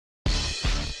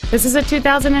This is a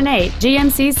 2008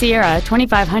 GMC Sierra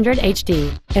 2500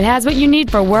 HD. It has what you need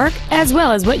for work as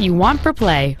well as what you want for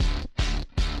play.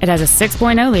 It has a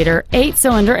 6.0-liter,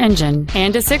 8-cylinder engine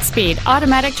and a 6-speed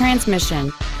automatic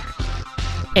transmission.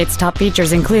 Its top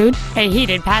features include a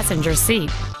heated passenger seat,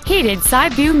 heated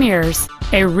side view mirrors,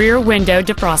 a rear window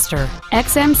defroster,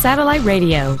 XM satellite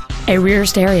radio, a rear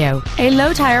stereo, a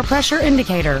low tire pressure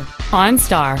indicator,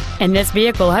 OnStar, and this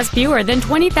vehicle has fewer than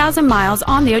 20,000 miles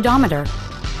on the odometer.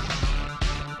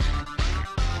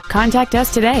 Contact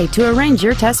us today to arrange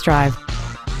your test drive.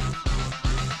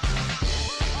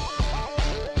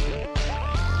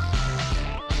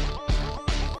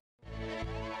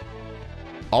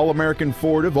 All-American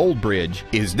Ford of Old Bridge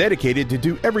is dedicated to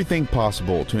do everything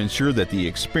possible to ensure that the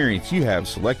experience you have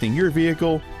selecting your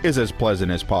vehicle is as pleasant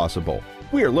as possible.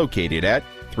 We are located at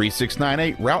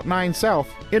 3698 Route 9 South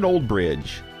in Old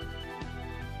Bridge.